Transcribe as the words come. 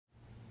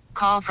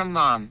call from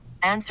mom.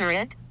 Answer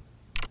it.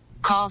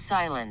 Call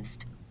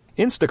silenced.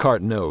 Instacart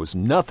knows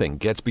nothing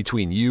gets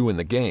between you and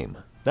the game.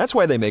 That's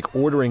why they make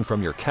ordering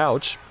from your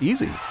couch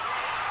easy.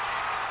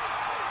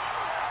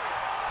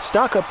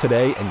 Stock up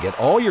today and get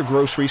all your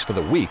groceries for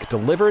the week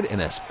delivered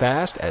in as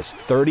fast as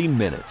 30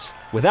 minutes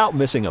without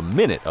missing a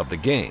minute of the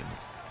game.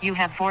 You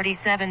have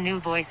 47 new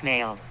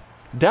voicemails.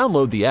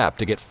 Download the app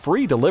to get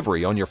free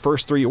delivery on your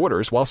first 3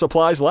 orders while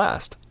supplies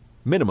last.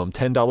 Minimum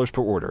 $10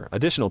 per order.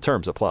 Additional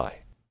terms apply.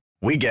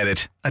 We get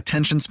it.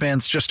 Attention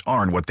spans just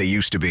aren't what they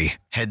used to be.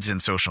 Heads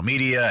in social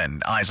media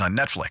and eyes on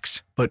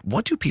Netflix. But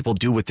what do people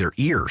do with their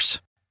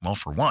ears? Well,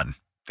 for one,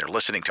 they're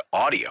listening to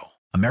audio.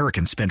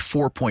 Americans spend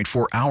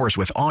 4.4 hours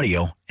with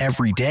audio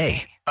every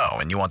day. Oh,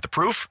 and you want the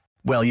proof?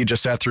 Well, you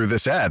just sat through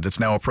this ad that's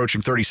now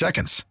approaching 30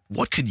 seconds.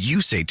 What could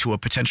you say to a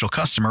potential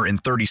customer in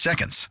 30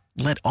 seconds?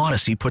 Let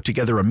Odyssey put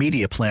together a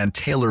media plan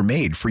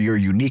tailor-made for your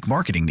unique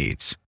marketing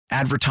needs.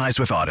 Advertise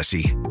with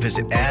Odyssey.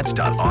 Visit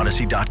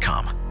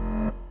ads.odyssey.com.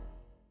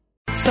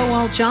 So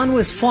while John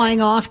was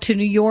flying off to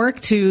New York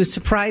to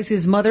surprise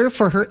his mother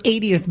for her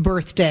 80th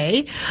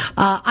birthday,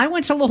 I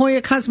went to La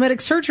Jolla Cosmetic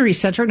Surgery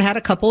Center and had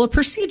a couple of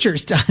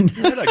procedures done.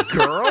 What a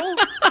girl.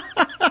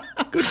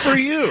 Good for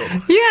you.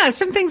 Yeah,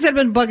 some things had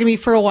been bugging me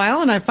for a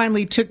while, and I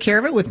finally took care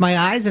of it with my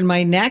eyes and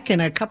my neck and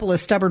a couple of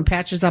stubborn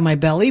patches on my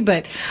belly.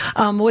 But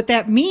what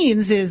that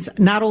means is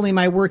not only am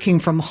I working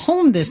from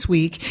home this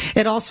week,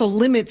 it also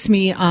limits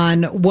me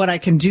on what I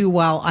can do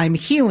while I'm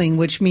healing,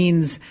 which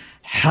means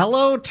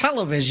hello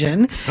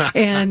television.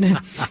 And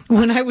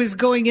when I was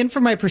going in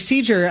for my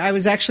procedure, I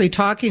was actually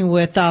talking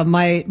with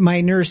my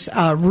nurse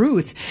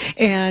Ruth,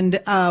 and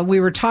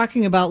we were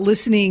talking about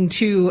listening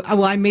to,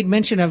 I made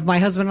mention of my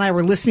husband and I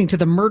were listening to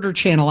the Murder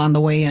Channel on the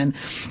way in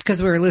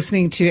because we were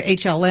listening to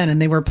HLN and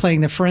they were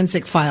playing the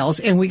Forensic Files,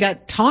 and we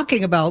got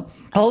talking about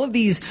all of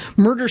these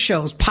murder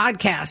shows,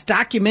 podcasts,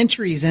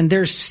 documentaries, and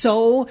there's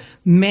so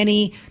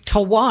many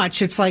to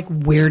watch. It's like,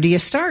 where do you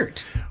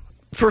start?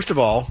 First of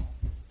all,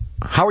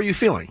 how are you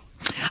feeling?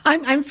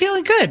 I'm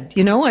feeling good.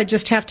 You know, I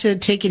just have to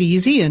take it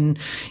easy, and,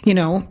 you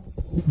know,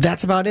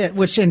 that's about it.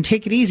 And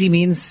take it easy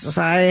means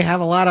I have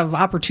a lot of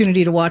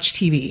opportunity to watch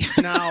TV.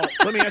 Now,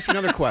 let me ask you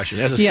another question.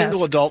 As a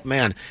single adult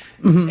man,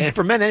 and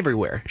for men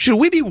everywhere, should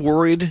we be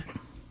worried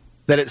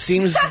that it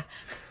seems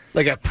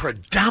like a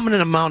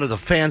predominant amount of the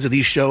fans of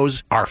these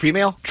shows are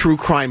female? True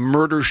crime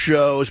murder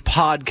shows,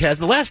 podcasts.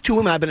 The last 2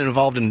 women I've been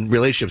involved in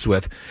relationships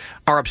with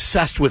are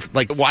obsessed with,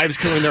 like, wives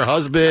killing their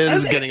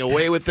husbands, getting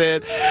away with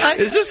it.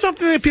 Is this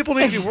something that people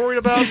need to be worried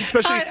about,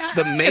 especially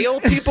the male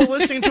people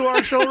listening to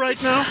our show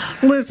right now?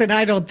 Listen,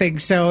 I don't think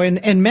so.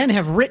 And men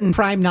have written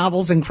crime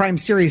novels and crime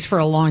series for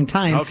a long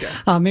time. Okay.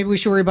 Maybe we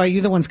should worry about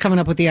you, the ones coming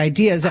up with the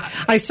ideas.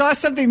 I saw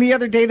something the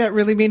other day that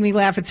really made me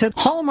laugh. It said,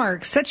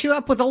 Hallmark sets you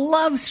up with a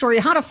love story,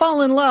 how to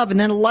fall in love, and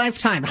then a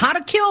Lifetime, how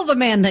to kill the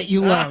man that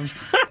you love.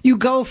 You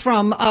go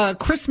from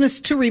Christmas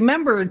to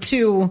Remember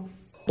to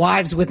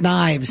Wives with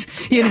Knives,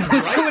 you know,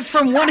 so it's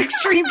from one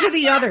extreme to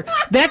the other.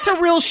 That's a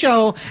real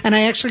show, and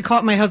I actually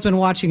caught my husband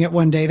watching it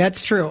one day.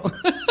 That's true.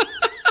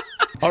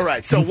 All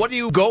right, so what are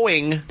you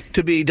going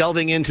to be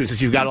delving into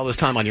since you've got all this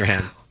time on your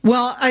hand?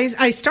 Well,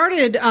 I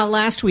started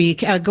last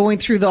week going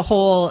through the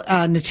whole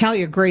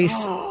Natalia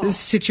Grace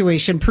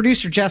situation.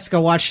 Producer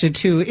Jessica watched it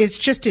too. It's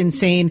just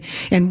insane.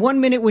 And 1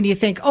 minute when you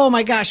think, oh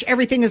my gosh,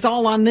 everything is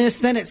all on this,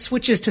 then it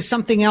switches to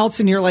something else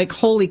and you're like,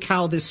 holy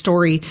cow, this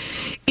story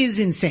is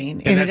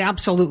insane. And it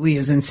absolutely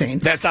is insane.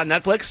 That's on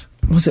Netflix?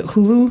 Was it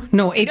Hulu?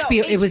 No,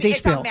 HBO. It was HBO.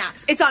 It's on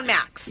Max. It's on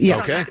Max.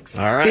 Yeah. Okay. On Max.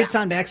 All right. It's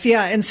on Max,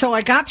 yeah. And so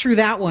I got through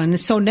that one.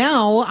 So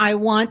now I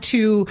want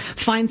to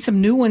find some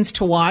new ones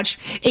to watch.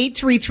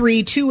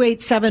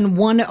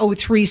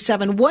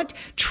 833-287-1037. What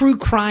true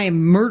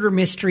crime murder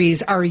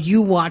mysteries are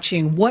you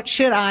watching? What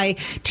should I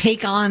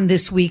take on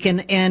this week?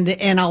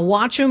 And I'll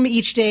watch them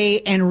each day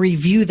and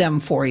review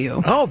them for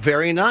you. Oh,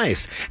 very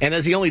nice. And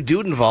as the only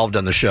dude involved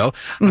on the show,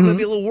 I'm going to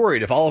be a little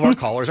worried if all of our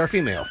callers are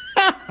female.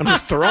 I'm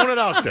just throwing it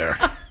out there.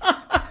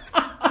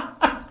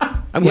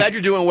 I'm glad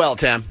you're doing well,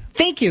 Tam.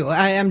 Thank you.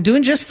 I am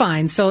doing just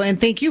fine. And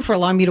thank you for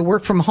allowing me to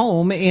work from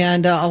home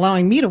and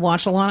allowing me to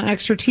watch a lot of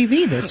extra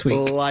TV this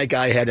week. Like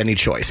I had any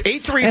choice.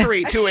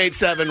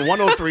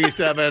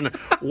 833-287-1037.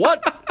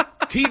 What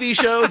TV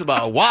shows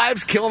about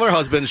wives killing their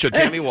husbands should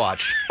Tammy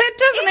watch? It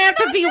doesn't have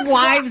to be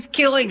wives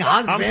killing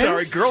husbands. I'm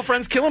sorry,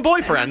 girlfriends killing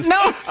boyfriends.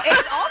 No,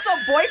 it's also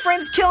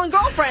boyfriends killing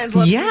girlfriends.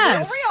 Let's be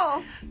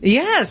real.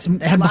 Yes,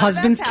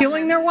 husbands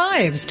killing their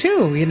wives,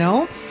 too, you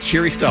know?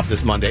 Cheery stuff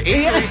this Monday.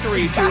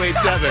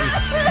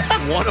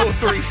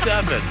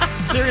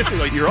 833-287-1037. Seriously,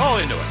 like, you're all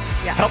into it.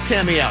 Yeah. Help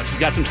Tammy out. She's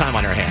got some time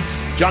on her hands.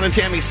 John and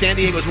Tammy, San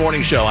Diego's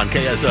morning show on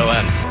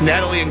KSON.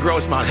 Natalie and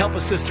Grossmont, help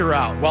a sister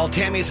out while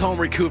Tammy's home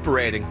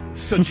recuperating.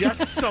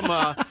 Suggest some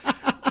Wives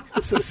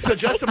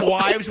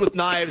with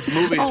Knives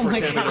movies for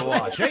Tammy to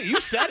watch. Hey, you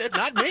said it,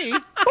 not me.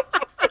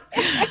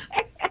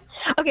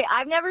 Okay,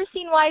 I've never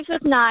seen Wives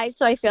with Knives,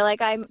 so I feel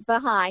like I'm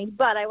behind.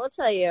 But I will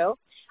tell you,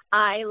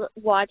 I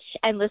watch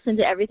and listen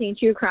to everything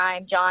true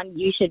crime. John,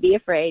 you should be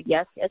afraid.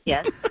 Yes, yes,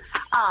 yes.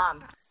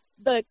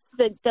 The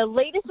the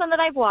latest one that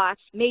I've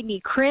watched made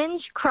me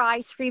cringe,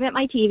 cry, scream at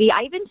my TV.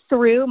 I even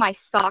threw my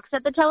socks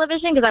at the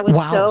television because I was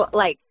so,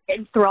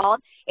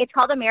 enthralled. It's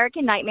called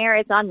American Nightmare.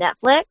 It's on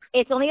Netflix.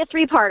 It's only a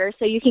 3-parter,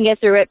 so you can get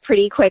through it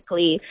pretty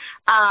quickly.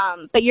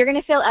 But you're going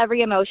to feel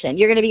every emotion.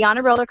 You're going to be on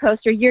a roller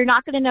coaster. You're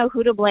not going to know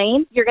who to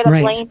blame. You're going to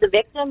blame the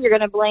victim. You're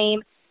going to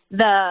blame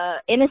the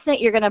innocent.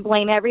 You're going to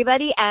blame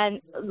everybody.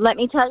 And let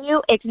me tell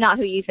you, it's not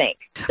who you think.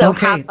 So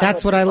okay,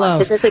 that's what I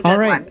love. All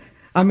right. One.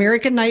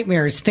 American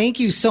Nightmares. Thank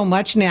you so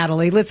much,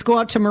 Natalie. Let's go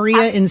out to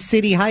Maria in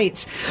City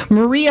Heights.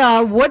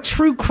 Maria, what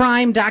true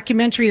crime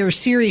documentary or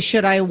series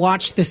should I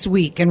watch this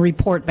week and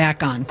report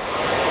back on?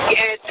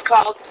 It's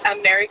called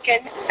American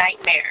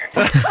Nightmare.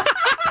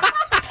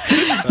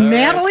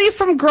 Natalie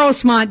from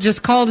Grossmont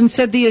just called and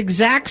said the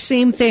exact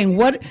same thing.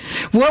 What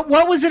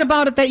was it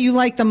about it that you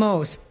liked the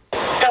most?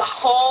 The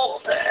whole,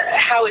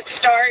 how it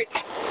starts,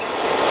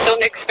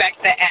 don't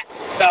expect the end.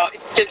 So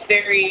it's just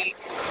very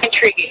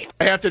intriguing.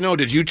 I have to know,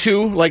 did you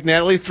two, like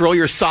Natalie, throw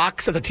your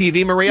socks at the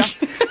TV, Maria?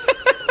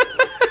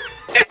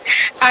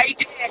 I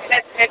did.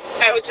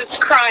 I was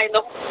just crying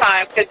the whole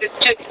time because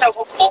it's just so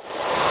hopeful.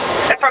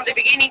 From the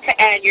beginning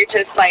to end, you're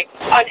just like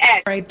on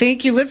edge. All right,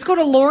 thank you. Let's go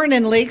to Lauren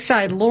in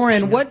Lakeside.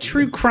 Lauren, what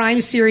true crime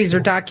series or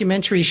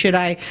documentary should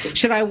I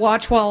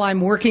watch while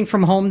I'm working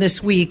from home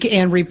this week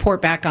and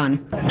report back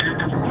on?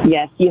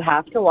 Yes, you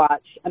have to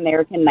watch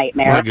American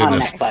Nightmare on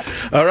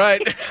Netflix. All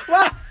right.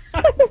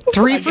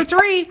 3 for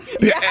 3.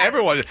 Yeah,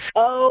 everyone.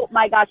 Oh,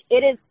 my gosh.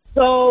 It is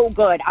so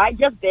good. I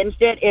just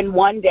binged it in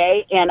one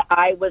day, and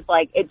I was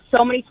like, it's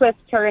so many twists,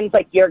 turns.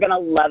 Like, you're going to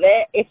love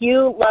it. If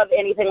you love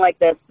anything like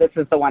this, this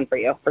is the one for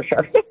you, for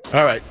sure.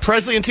 All right.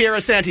 Presley and Tierra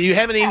Santa, do you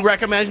have any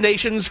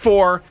recommendations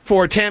for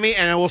Tammy?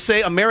 And I will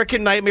say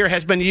American Nightmare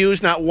has been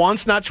used not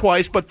once, not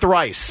twice, but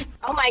thrice.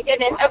 Oh, my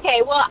goodness.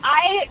 Okay, well,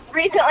 I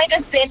recently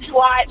just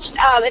binge-watched,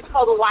 it's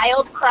called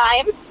Wild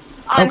Crimes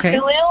on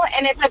Hulu,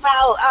 and it's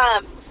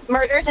about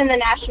murders in the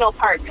national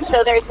parks.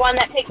 So there's one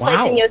that takes place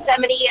in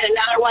Yosemite and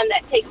another one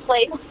that takes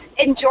place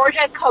in Georgia.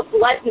 It's called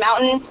Blood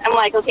Mountain. I'm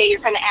like, okay, you're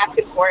kind of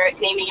asking for it,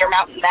 naming your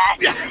mountain that.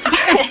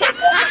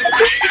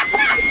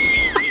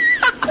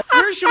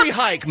 Where should we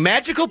hike?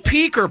 Magical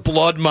Peak or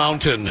Blood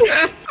Mountain?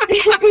 Yeah.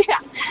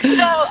 So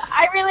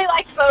I really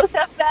like both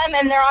of them,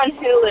 and they're on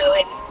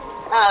Hulu. And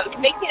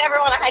makes me never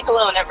want to hike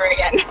alone ever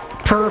again.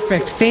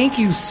 Perfect. Thank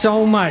you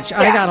so much.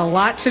 Yeah. I got a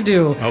lot to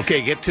do.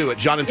 Okay, get to it.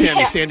 John and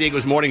Tammy, San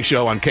Diego's morning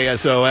show on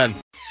KSON.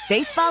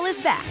 Baseball is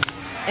back,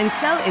 and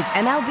so is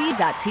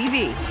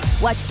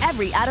MLB.tv. Watch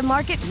every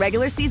out-of-market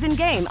regular season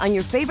game on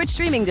your favorite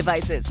streaming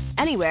devices,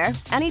 anywhere,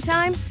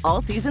 anytime,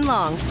 all season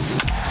long.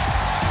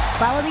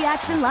 Follow the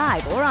action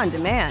live or on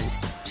demand.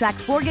 Track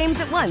 4 games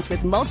at once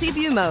with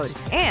multi-view mode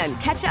and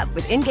catch up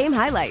with in-game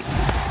highlights.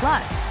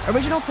 Plus,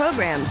 original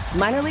programs,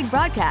 minor league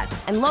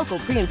broadcasts, and local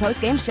pre- and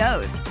post-game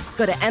shows.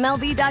 Go to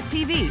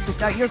MLB.tv to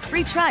start your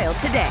free trial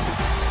today.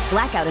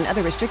 Blackout and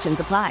other restrictions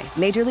apply.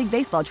 Major League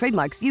Baseball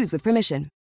trademarks used with permission.